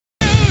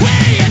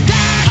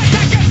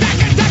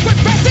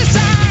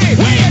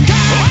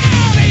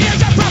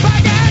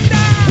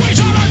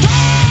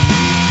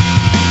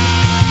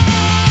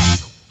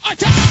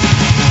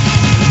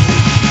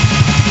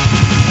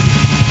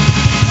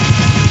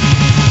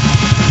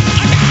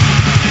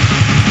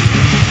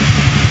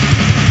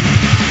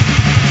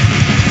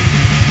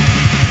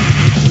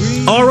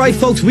right,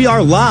 folks, we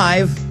are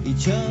live.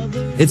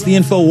 It's the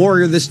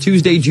Infowarrior this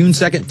Tuesday, June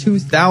 2nd,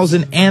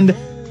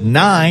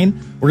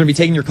 2009. We're going to be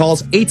taking your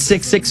calls,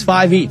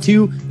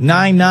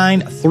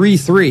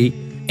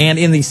 866-582-9933. And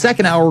in the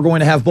second hour, we're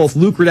going to have both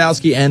Luke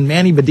Radowski and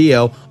Manny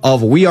Badillo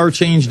of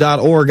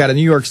wearechange.org out of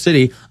New York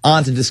City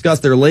on to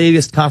discuss their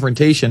latest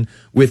confrontation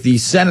with the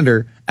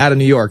senator out of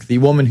New York, the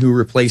woman who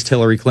replaced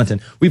Hillary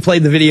Clinton. We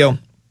played the video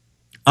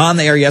on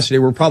the air yesterday.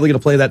 We're probably going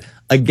to play that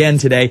again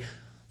today.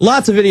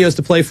 Lots of videos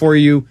to play for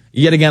you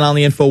yet again on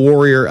the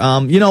Infowarrior.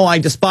 I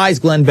despise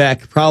Glenn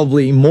Beck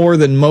probably more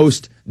than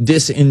most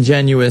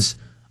disingenuous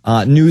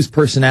news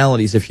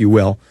personalities, if you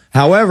will.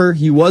 However,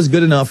 he was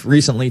good enough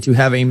recently to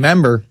have a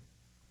member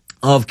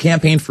of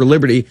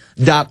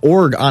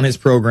campaignforliberty.org on his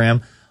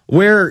program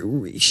where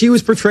she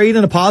was portrayed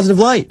in a positive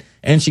light.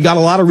 And she got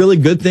a lot of really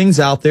good things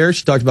out there.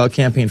 She talked about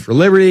Campaign for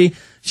Liberty.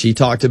 She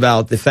talked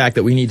about the fact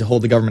that we need to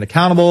hold the government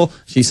accountable.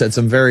 She said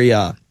some very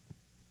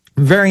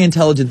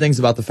intelligent things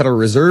about the Federal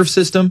Reserve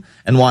System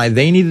and why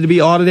they needed to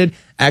be audited.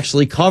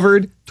 Actually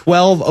covered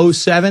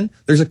 1207.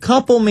 There's a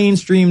couple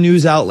mainstream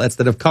news outlets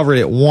that have covered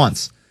it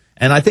once.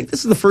 And I think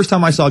this is the first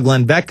time I saw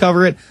Glenn Beck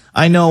cover it.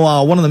 I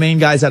know one of the main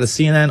guys out of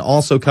CNN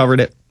also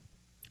covered it.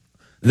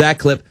 That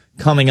clip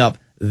coming up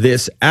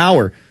this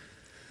hour.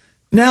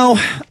 Now,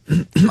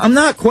 I'm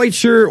not quite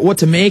sure what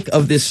to make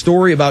of this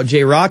story about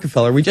Jay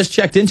Rockefeller. We just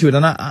checked into it,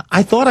 and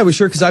I thought I was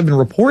sure because I've been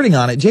reporting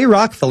on it. Jay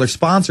Rockefeller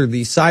sponsored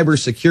the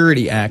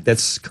Cybersecurity Act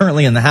that's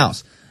currently in the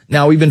House.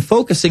 Now, we've been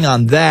focusing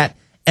on that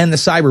and the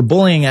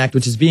Cyberbullying Act,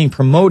 which is being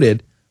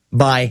promoted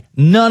by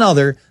none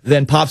other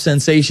than pop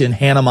sensation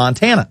Hannah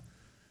Montana.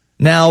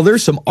 Now,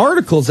 there's some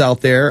articles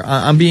out there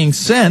I'm being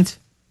sent.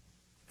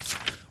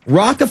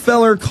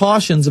 Rockefeller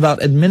cautions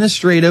about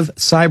administrative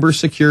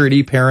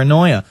cybersecurity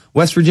paranoia.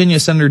 West Virginia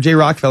Senator Jay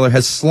Rockefeller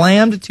has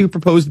slammed two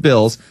proposed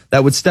bills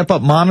that would step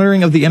up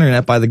monitoring of the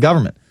internet by the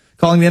government.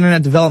 Calling the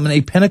internet development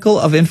a pinnacle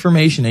of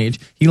information age,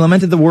 he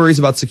lamented the worries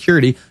about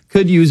security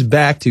could use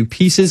back to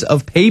pieces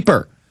of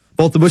paper.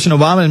 Both the Bush and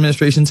Obama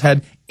administrations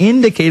had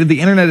indicated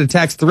the internet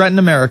attacks threaten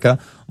America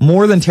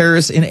more than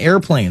terrorists in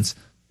airplanes.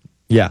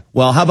 Yeah,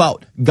 well, how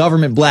about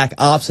government black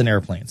ops in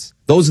airplanes?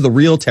 Those are the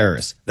real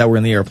terrorists that were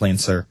in the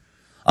airplanes, sir.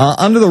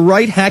 Under the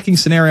right hacking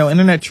scenario,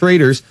 internet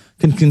traders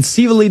can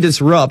conceivably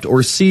disrupt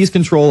or seize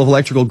control of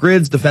electrical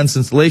grids, defense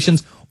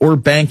installations, or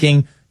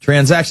banking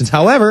transactions.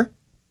 However,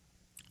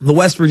 the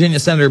West Virginia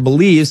senator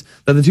believes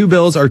that the two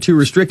bills are too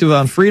restrictive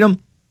on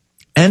freedom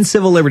and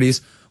civil liberties,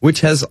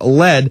 which has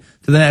led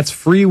to the net's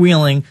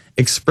freewheeling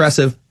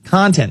expressive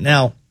content.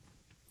 Now,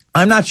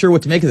 I'm not sure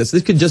what to make of this.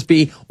 This could just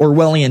be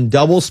Orwellian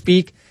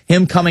doublespeak,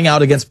 him coming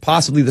out against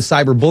possibly the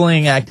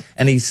Cyberbullying Act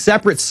and a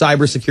separate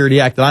Cybersecurity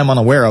Act that I'm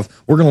unaware of.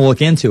 We're going to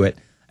look into it,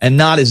 and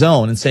not his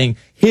own, and saying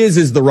his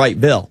is the right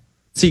bill.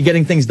 See,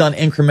 getting things done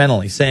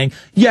incrementally, saying,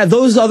 yeah,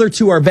 those other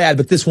two are bad,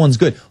 but this one's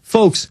good.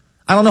 Folks,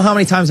 I don't know how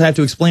many times I have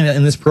to explain it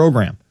in this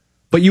program,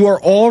 but you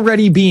are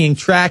already being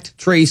tracked,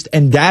 traced,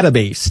 and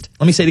databased.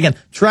 Let me say it again.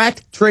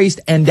 Tracked, traced,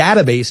 and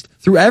databased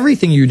through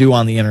everything you do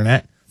on the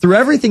internet, through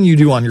everything you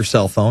do on your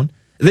cell phone.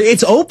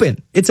 It's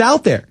open. It's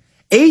out there.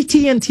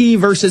 AT&T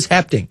versus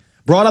Hepting,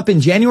 brought up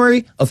in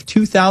January of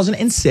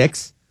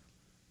 2006.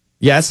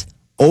 Yes,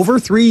 over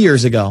 3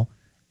 years ago,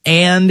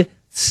 and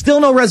still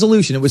no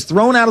resolution. It was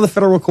thrown out of the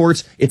federal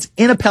courts. It's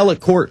in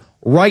appellate court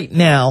right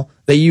now.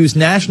 They used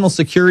national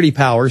security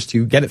powers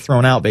to get it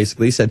thrown out,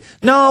 basically. Said,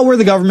 no, we're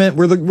the government.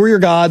 We're your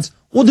gods.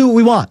 We'll do what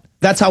we want.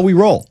 That's how we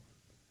roll.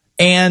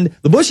 And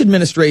the Bush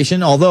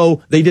administration,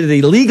 although they did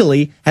it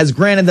illegally, has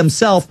granted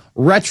themselves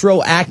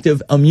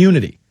retroactive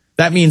immunity.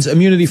 That means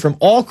immunity from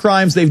all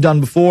crimes they've done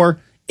before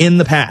in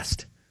the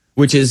past,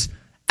 which is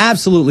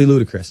absolutely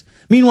ludicrous.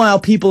 Meanwhile,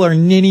 people are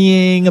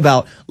ninnying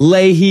about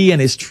Leahy and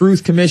his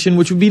Truth Commission,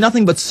 which would be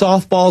nothing but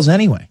softballs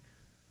anyway.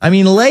 I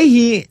mean,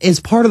 Leahy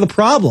is part of the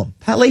problem.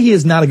 Pat Leahy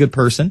is not a good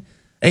person.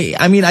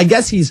 I mean, I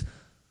guess he's,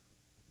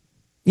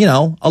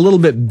 a little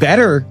bit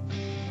better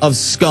of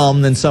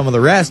scum than some of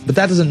the rest, but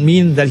that doesn't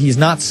mean that he's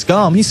not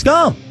scum. He's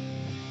scum.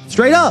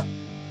 Straight up.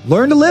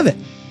 Learn to live it,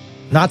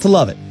 not to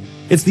love it.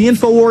 It's the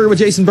Infowarrior with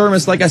Jason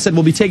Bermas. Like I said,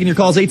 we'll be taking your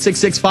calls,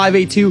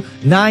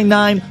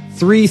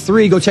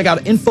 866-582-9933. Go check out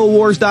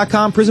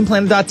Infowars.com,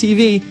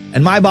 PrisonPlanet.tv,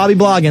 and my Bobby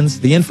Bloggins,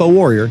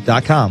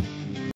 theinfowarrior.com.